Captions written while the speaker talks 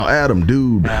Adam,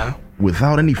 dude,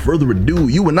 without any further ado,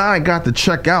 you and I got to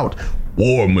check out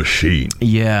War Machine.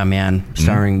 Yeah, man.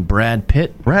 Starring Brad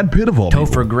Pitt. Brad Pitt of all people.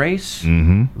 Topher Grace.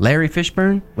 Larry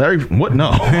Fishburne. What?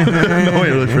 No. No,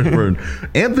 Larry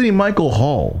Fishburne. Anthony Michael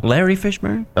Hall. Larry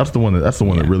Fishburne? That's the one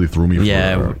that really threw me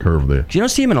for a curve there. You don't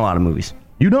see him in a lot of movies.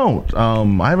 You don't.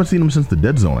 I haven't seen him since The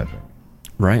Dead Zone, I think.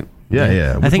 Right.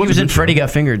 Yeah. I think he was in Freddy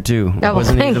Got Fingered too. Oh,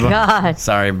 thank God.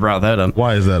 Sorry, I brought that up.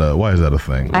 Why is that a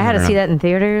thing? I had to see that in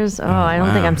theaters. Oh, I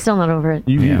don't think I'm still not over it.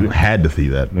 You had to see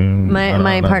that.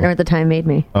 My partner at the time made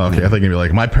me. Oh, okay, I think you'd be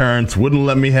like, my parents wouldn't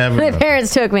let me have it. My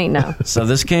parents took me. No. So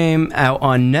this came out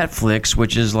on Netflix,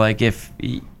 which is like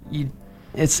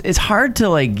it's hard to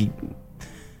like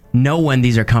know when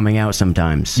these are coming out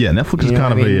sometimes. Yeah, Netflix is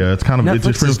kind of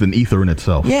it's just an ether in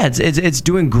itself. Yeah, it's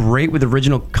doing great with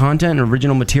original content and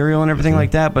original material and everything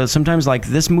like that, but sometimes like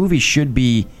this movie should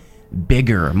be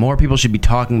bigger. More people should be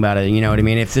talking about it, you know what I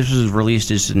mean? If this was released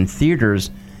just in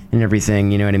theaters and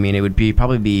everything, you know what I mean, it would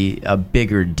probably be a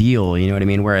bigger deal, you know what I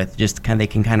mean, where it just they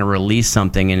can kind of release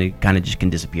something and it kind of just can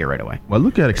disappear right away. Well,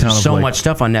 look at it There's so much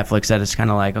stuff on Netflix that it's kind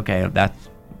of like, okay, that's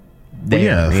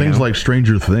things like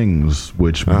Stranger Things,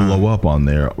 which blow up on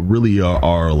there, really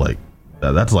are like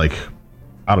that's like,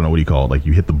 I don't know, what do you call it? Like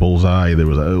you hit the bullseye. It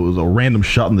was a random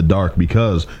shot in the dark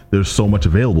because there's so much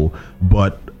available.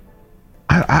 But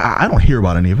I don't hear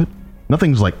about any of it.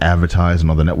 Nothing's like advertised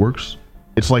on other networks.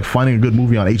 It's like finding a good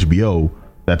movie on HBO.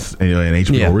 That's an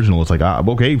HBO original. It's like,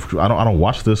 okay, I don't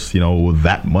watch this,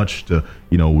 that much to,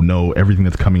 know everything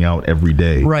that's coming out every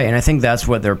day. Right, and I think that's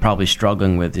what they're probably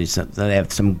struggling with. Is that they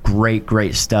have some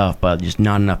great stuff, but just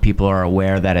not enough people are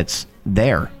aware that it's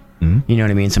there. You know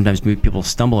what I mean? Sometimes people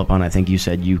stumble upon. I think you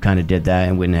said you kind of did that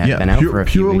and wouldn't have been out for a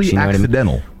few weeks. Purely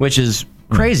accidental, what I mean? Which is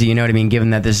crazy. You know what I mean?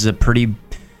 Given that this is a pretty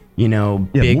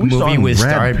big movie with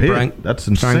Brad Pitt. That's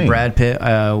insane. Starring Brad Pitt.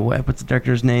 What's the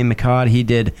director's name? McChrystal. He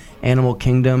did Animal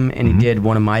Kingdom, and he did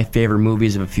one of my favorite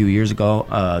movies of a few years ago,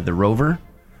 The Rover.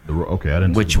 Okay, I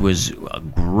didn't. Which was a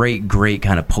great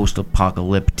kind of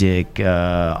post-apocalyptic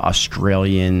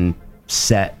Australian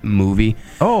set movie.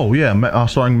 Oh yeah,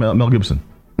 starring Mel Gibson.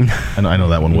 And I know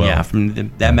that one well. Yeah,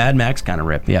 from that Mad Max kind of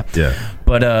rip. Yeah.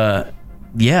 But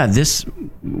this,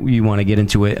 you want to get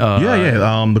into it?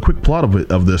 The quick plot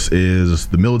of this is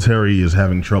the military is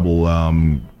having trouble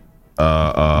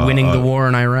winning the war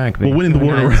in Iraq. Well, winning the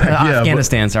war in Iraq,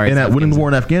 Afghanistan. Winning the war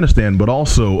in Afghanistan, but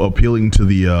also appealing to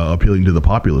the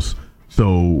populace.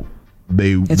 So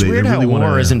it's weird how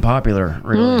war isn't popular.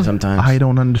 Really, sometimes I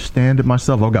don't understand it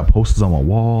myself. I've got posters on my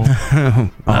wall.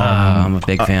 I'm a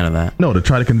big fan of that. No, to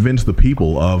try to convince the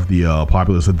people of the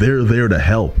populace that they're there to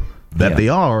help. That they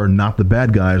are not the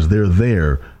bad guys. They're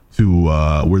there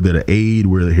to we're there to aid.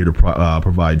 We're here to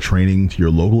provide training to your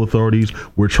local authorities.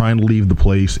 We're trying to leave the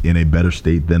place in a better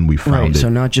state than we found it. So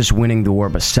not just winning the war,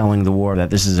 but selling the war. That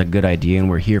this is a good idea and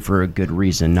we're here for a good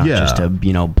reason, not just to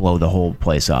blow the whole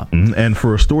place up. And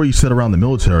for a story set around the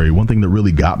military, one thing that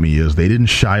really got me is they didn't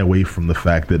shy away from the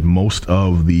fact that most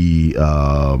of the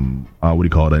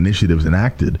initiatives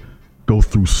enacted go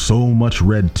through so much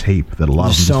red tape that a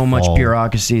lot of them so much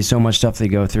bureaucracy, so much stuff they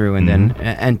go through, and then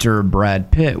enter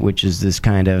Brad Pitt, which is this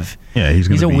kind of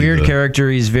he's a weird character.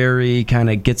 He's very kind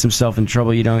of gets himself in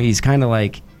trouble. He's kind of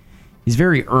like he's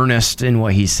very earnest in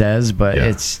what he says, but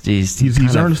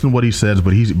he's earnest in what he says,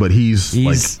 but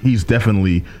he's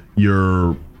definitely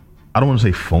your, I don't want to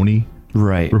say phony.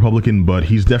 Right, Republican, but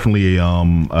he's definitely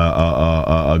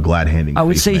a glad-handing. I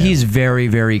would say man. He's very,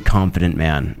 very confident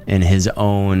man in his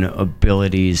own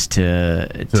abilities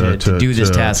to do this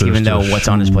task, even though what's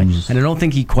on his plate. And I don't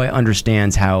think he quite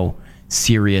understands how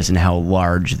serious and how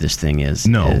large this thing is.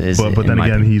 No, but then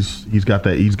again, he's got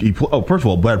that. First of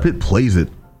all, Brad Pitt plays it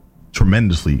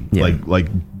tremendously. Yeah. Like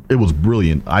it was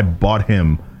brilliant. I bought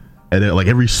him, and like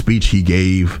every speech he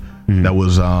gave, that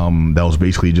was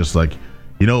basically just like.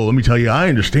 Let me tell you, I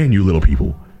understand you little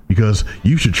people because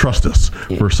you should trust us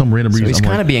for some random reason. So he's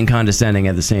kind of being condescending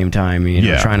at the same time,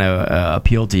 trying to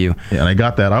appeal to you. Yeah, and I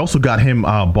got that. I also got him,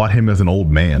 bought him as an old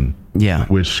man. Yeah,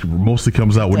 which mostly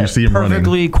comes out when you see him running.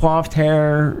 Perfectly coiffed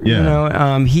hair.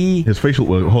 Yeah, his facial.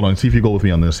 Hold on, see if you go with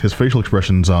me on this. His facial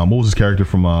expressions. What was his character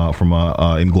from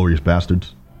Inglourious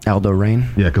Bastards? Aldo Rain.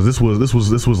 Yeah, because this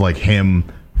was like him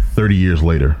 30 years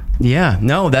later. Yeah,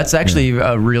 no, that's actually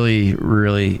really,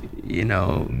 really,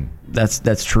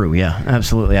 that's true. Yeah,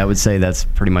 absolutely. I would say that's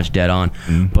pretty much dead on.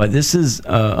 But this is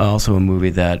also a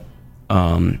movie that,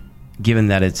 given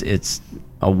that it's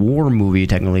a war movie,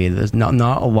 technically, there's not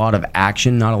a lot of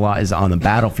action, not a lot is on the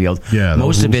battlefield. Yeah,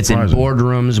 most of it's in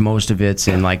boardrooms, most of it's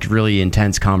in like really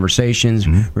intense conversations,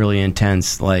 really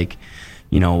intense like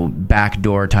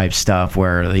backdoor type stuff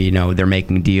where they're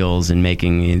making deals and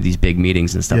making these big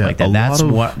meetings and stuff like that. That's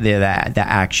what the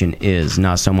action is,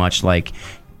 not so much like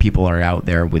people are out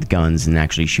there with guns and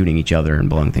actually shooting each other and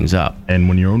blowing things up. And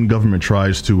when your own government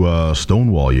tries to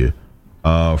stonewall you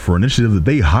for an initiative that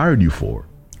they hired you for,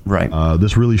 right?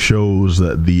 This really shows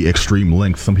that the extreme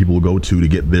lengths some people will go to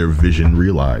get their vision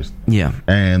realized. Yeah.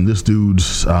 And this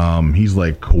dude's he's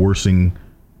like coercing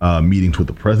meetings with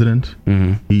the president.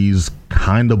 Mm-hmm. He's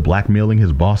kind of blackmailing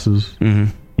his bosses.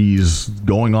 Mm-hmm. He's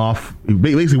going off. He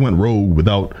basically went rogue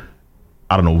without,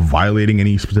 violating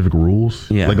any specific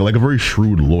rules. Yeah. Like a very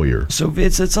shrewd lawyer. So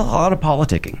it's a lot of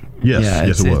politicking. Yes, yeah,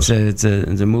 yes, it was.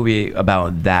 It's a movie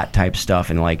about that type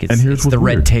stuff, and it's the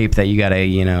weird. red tape that you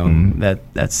gotta,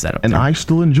 that's set up. And there. I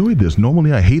still enjoyed this.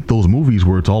 Normally, I hate those movies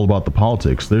where it's all about the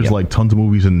politics. There's like tons of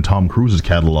movies in Tom Cruise's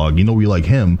catalog. We like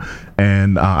him,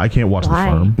 and I can't watch The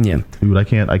Firm. Yeah, dude, I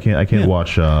can't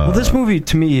watch. Well, this movie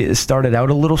to me started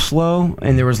out a little slow,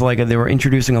 and there was they were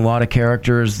introducing a lot of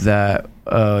characters that.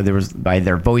 There was by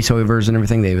their voiceovers and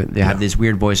everything. They had this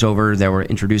weird voiceover that were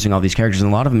introducing all these characters,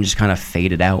 and a lot of them just kind of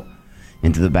faded out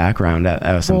into the background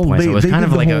at some point. So it was kind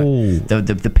of like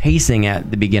the pacing at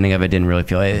the beginning of it didn't really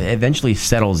feel. It eventually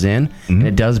settles in, and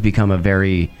it does become a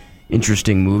very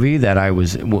interesting movie that I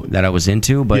was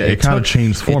into. But it kind of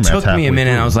changed formats. It took me a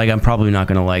minute. And I was like, I'm probably not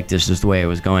going to like this just the way it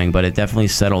was going. But it definitely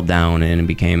settled down, and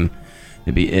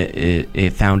it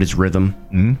found its rhythm.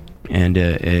 Mm-hmm. And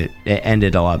it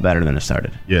ended a lot better than it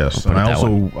started. Yes, and I also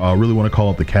really want to call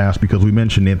out the cast because we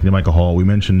mentioned Anthony Michael Hall. We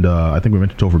mentioned, I think we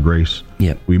mentioned Topher Grace.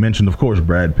 Yep. We mentioned, of course,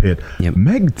 Brad Pitt. Yep.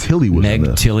 Meg Tilly was in this.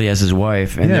 Meg Tilly as his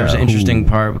wife. And there was an interesting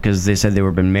part because they said they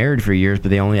were been married for years, but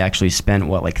they only actually spent,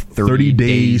 30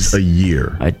 days a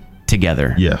year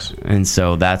together. Yes. And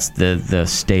so that's the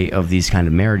state of these kind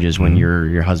of marriages when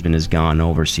your husband has gone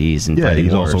overseas and fighting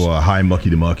he's wars. also a high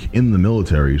mucky-to-muck in the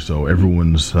military, so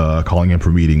everyone's calling him for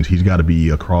meetings. He's got to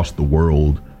be across the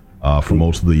world for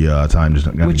most of the time.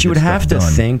 Which you would have to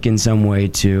think in some way,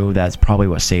 too, that's probably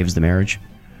what saves the marriage.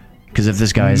 Because if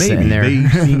this guy is sitting there... They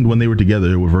seemed, when they were together,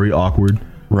 they were very awkward.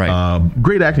 Right.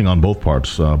 Great acting on both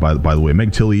parts, by the way.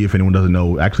 Meg Tilly, if anyone doesn't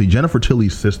know, actually Jennifer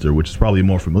Tilly's sister, which is probably a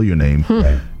more familiar name.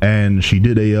 Right. And she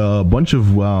did a bunch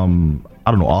of,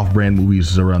 off-brand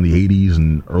movies around the 80s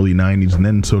and early 90s, and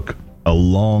then took a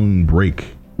long break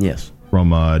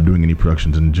from doing any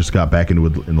productions and just got back into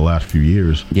it in the last few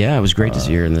years. Yeah, it was great to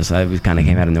see her in this. I kind of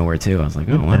came out of nowhere, too. I was like,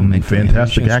 oh, wow. And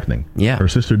fantastic acting. Yeah. Her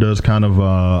sister does kind of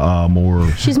more...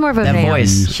 She's more of a vamp.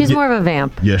 Voice. She's more of a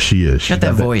vamp. Yes, she is. She got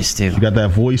that voice, too. She got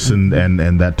that voice and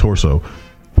that torso.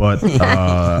 But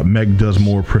Meg does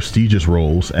more prestigious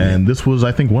roles, and this was,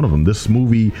 I think, one of them. This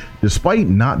movie, despite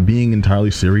not being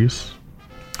entirely serious,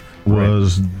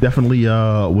 was definitely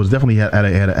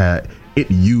it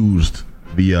used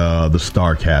the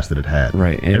star cast that it had.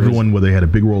 Right. And everyone, whether they had a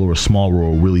big role or a small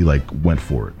role, really went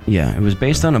for it. Yeah, it was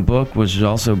based on a book, which is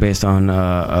also based on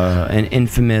an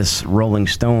infamous Rolling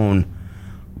Stone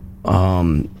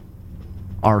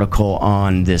article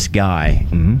on this guy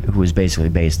who was basically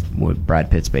based what Brad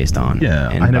Pitt's based on. Yeah,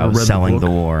 and I never about read selling the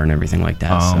war and everything like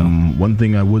that. One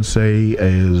thing I would say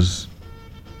is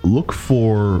look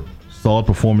for solid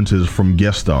performances from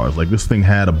guest stars. Like this thing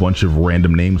had a bunch of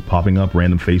random names popping up,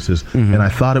 random faces, and I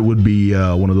thought it would be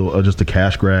one of the just a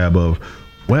cash grab of,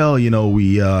 well,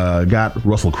 we got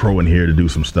Russell Crowe in here to do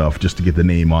some stuff just to get the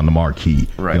name on the marquee,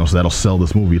 right? So that'll sell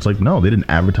this movie. It's like, no, they didn't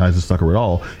advertise the sucker at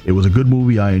all. It was a good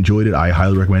movie. I enjoyed it. I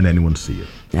highly recommend anyone see it.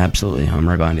 Absolutely, I'm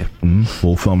right behind you.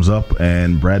 Full thumbs up.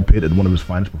 And Brad Pitt at one of his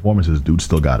finest performances. Dude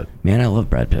still got it. Man, I love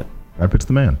Brad Pitt. Brad Pitt's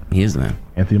the man. He is the man.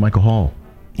 Anthony Michael Hall.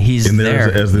 He's in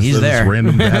there there. as this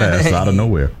random badass out of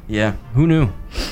nowhere. Yeah, who knew?